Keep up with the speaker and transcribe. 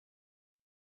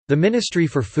The Ministry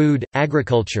for Food,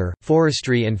 Agriculture,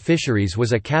 Forestry and Fisheries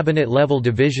was a cabinet-level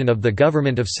division of the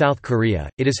Government of South Korea.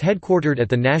 It is headquartered at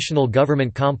the National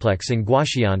Government Complex in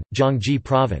Gwacheon, Gyeonggi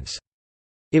Province.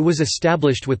 It was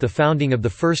established with the founding of the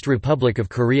First Republic of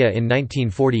Korea in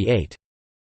 1948.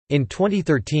 In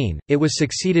 2013, it was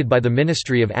succeeded by the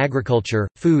Ministry of Agriculture,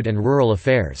 Food and Rural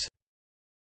Affairs.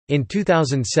 In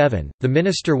 2007, the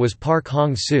minister was Park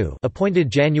Hong-soo,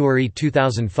 appointed January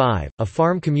 2005, a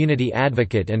farm community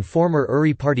advocate and former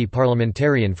Uri Party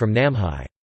parliamentarian from Namhae.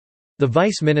 The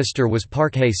vice minister was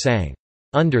Park Hae-sang.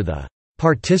 Under the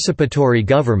participatory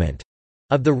government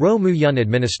of the Roh Moo-hyun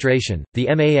administration, the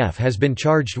MAF has been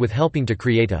charged with helping to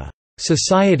create a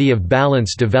society of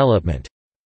balanced development.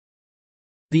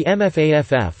 The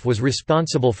MFAFF was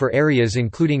responsible for areas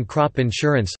including crop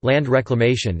insurance, land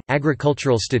reclamation,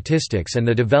 agricultural statistics and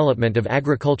the development of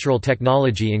agricultural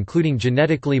technology including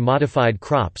genetically modified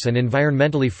crops and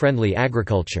environmentally friendly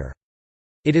agriculture.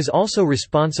 It is also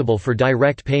responsible for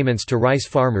direct payments to rice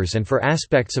farmers and for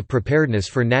aspects of preparedness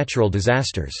for natural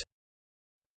disasters.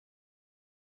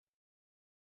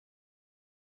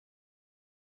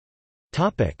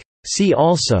 See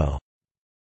also: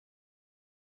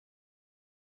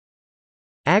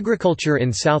 Agriculture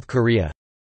in South Korea,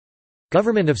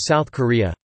 Government of South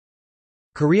Korea,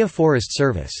 Korea Forest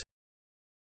Service.